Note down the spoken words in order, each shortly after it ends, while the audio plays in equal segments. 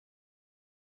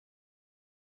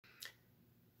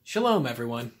Shalom,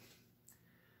 everyone.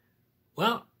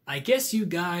 Well, I guess you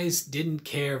guys didn't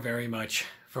care very much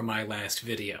for my last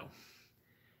video.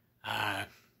 I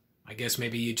guess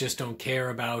maybe you just don't care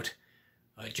about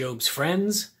Job's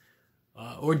friends,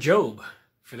 or Job,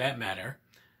 for that matter.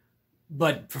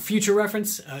 But for future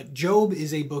reference, Job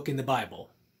is a book in the Bible.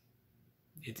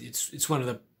 It's one of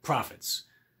the prophets.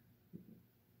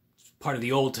 It's part of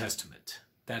the Old Testament.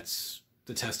 That's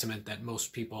the testament that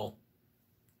most people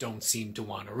don't seem to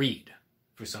want to read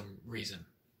for some reason.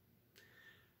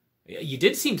 You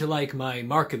did seem to like my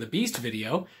Mark of the Beast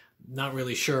video. Not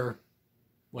really sure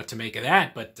what to make of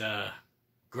that, but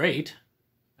great,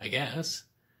 I guess.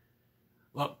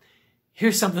 Well,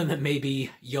 here's something that maybe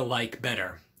you'll like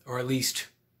better, or at least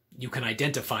you can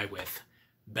identify with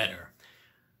better.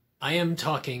 I am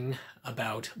talking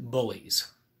about bullies.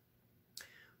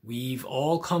 We've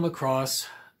all come across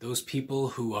those people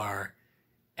who are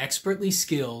expertly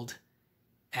skilled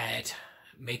at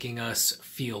making us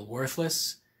feel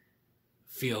worthless,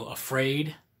 feel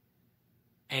afraid,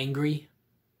 angry,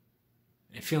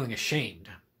 and feeling ashamed.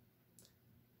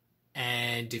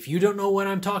 And if you don't know what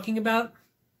I'm talking about,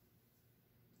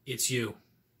 it's you.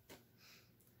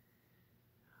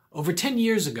 Over 10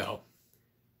 years ago,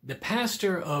 the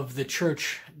pastor of the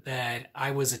church that I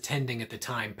was attending at the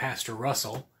time, Pastor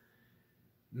Russell,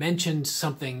 mentioned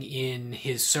something in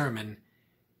his sermon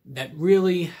that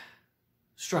really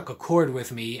struck a chord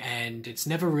with me, and it's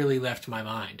never really left my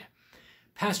mind.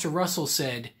 Pastor Russell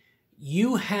said,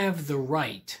 "You have the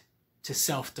right to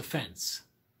self-defense."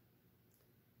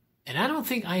 And I don't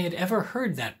think I had ever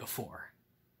heard that before.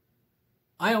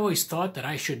 I always thought that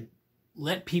I should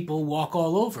let people walk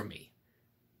all over me,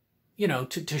 you know,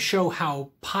 to show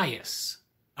how pious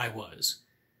I was,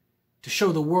 to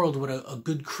show the world what a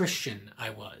good Christian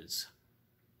I was.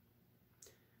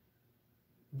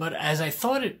 But as I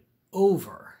thought it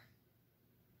over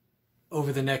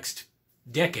the next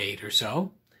decade or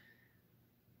so,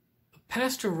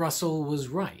 Pastor Russell was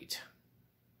right.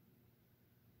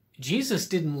 Jesus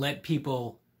didn't let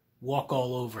people walk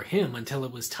all over him until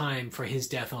it was time for his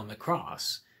death on the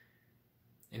cross.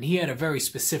 And he had a very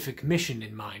specific mission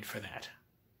in mind for that.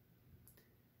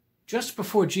 Just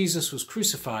before Jesus was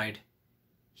crucified,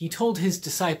 he told his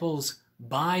disciples,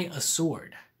 "Buy a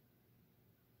sword."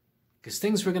 Because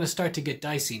things were going to start to get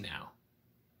dicey now.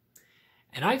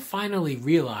 And I finally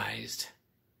realized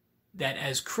that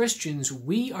as Christians,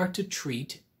 we are to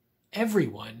treat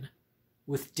everyone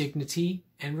with dignity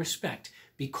and respect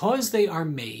because they are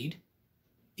made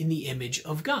in the image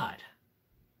of God.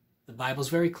 The Bible's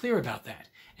very clear about that.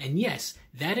 And yes,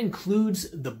 that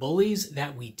includes the bullies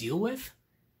that we deal with.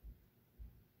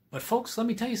 But folks, let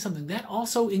me tell you something. That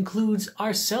also includes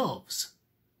ourselves.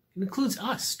 It includes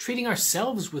us, treating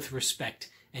ourselves with respect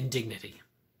and dignity.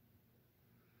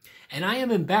 And I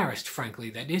am embarrassed, frankly,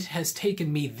 that it has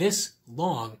taken me this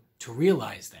long to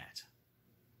realize that.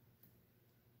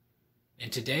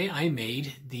 And today I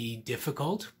made the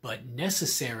difficult but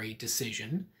necessary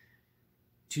decision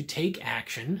to take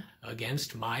action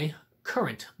against my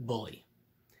current bully.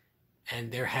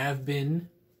 And there have been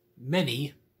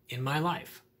many in my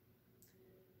life.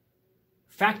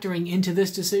 Factoring into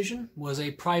this decision was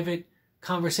a private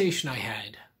conversation I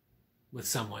had with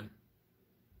someone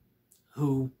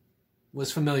who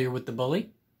was familiar with the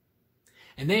bully,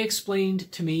 and they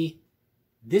explained to me,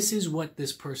 this is what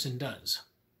this person does.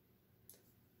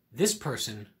 This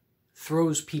person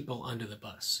throws people under the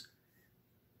bus.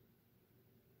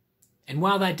 And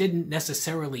while that didn't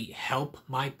necessarily help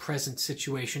my present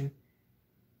situation,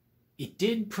 it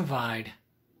did provide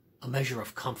a measure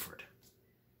of comfort.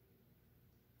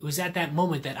 It was at that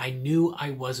moment that I knew I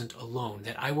wasn't alone,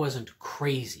 that I wasn't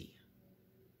crazy,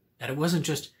 that it wasn't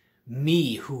just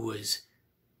me who was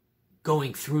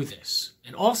going through this.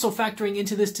 And also factoring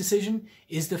into this decision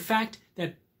is the fact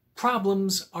that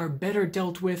problems are better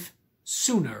dealt with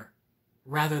sooner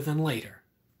rather than later.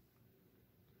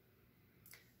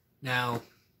 Now,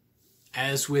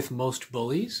 as with most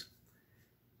bullies,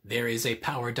 there is a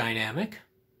power dynamic,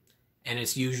 and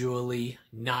it's usually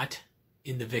not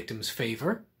in the victim's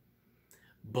favor.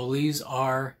 Bullies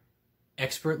are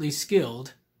expertly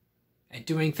skilled at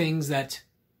doing things that,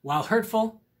 while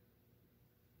hurtful,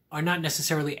 are not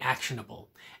necessarily actionable.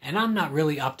 And I'm not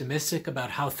really optimistic about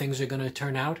how things are going to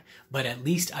turn out, but at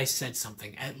least I said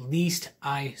something. At least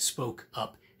I spoke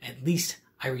up. At least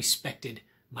I respected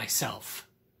myself.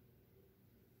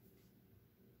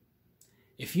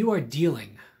 If you are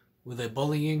dealing with a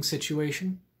bullying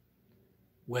situation,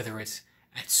 whether it's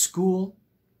at school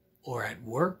or at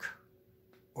work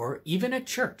or even at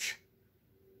church,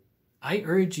 I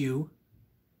urge you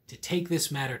to take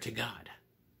this matter to God.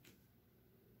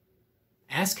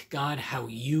 Ask God how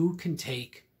you can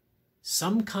take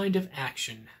some kind of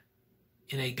action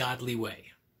in a godly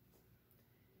way.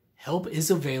 Help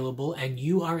is available, and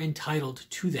you are entitled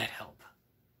to that help.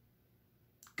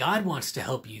 God wants to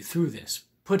help you through this.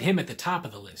 Put him at the top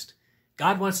of the list.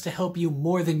 God wants to help you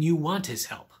more than you want his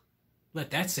help.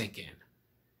 Let that sink in.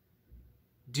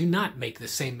 Do not make the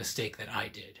same mistake that I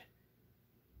did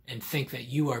and think that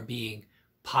you are being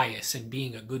pious and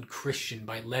being a good Christian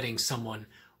by letting someone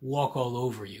walk all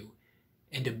over you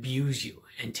and abuse you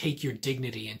and take your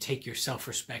dignity and take your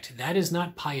self-respect. That is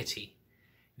not piety.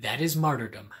 That is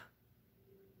martyrdom.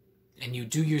 And you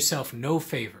do yourself no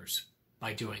favors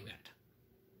by doing that.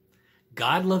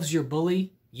 God loves your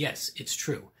bully. Yes, it's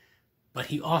true. But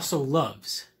he also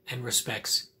loves and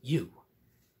respects you.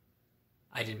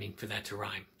 I didn't mean for that to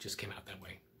rhyme. Just came out that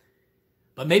way.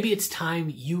 But maybe it's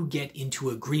time you get into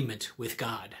agreement with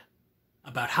God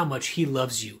about how much he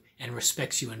loves you and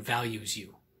respects you and values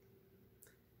you.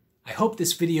 I hope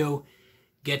this video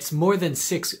gets more than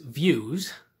 6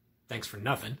 views. Thanks for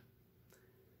nothing.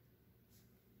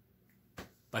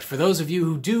 But for those of you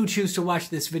who do choose to watch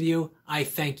this video, I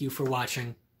thank you for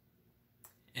watching,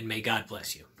 and may God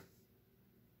bless you.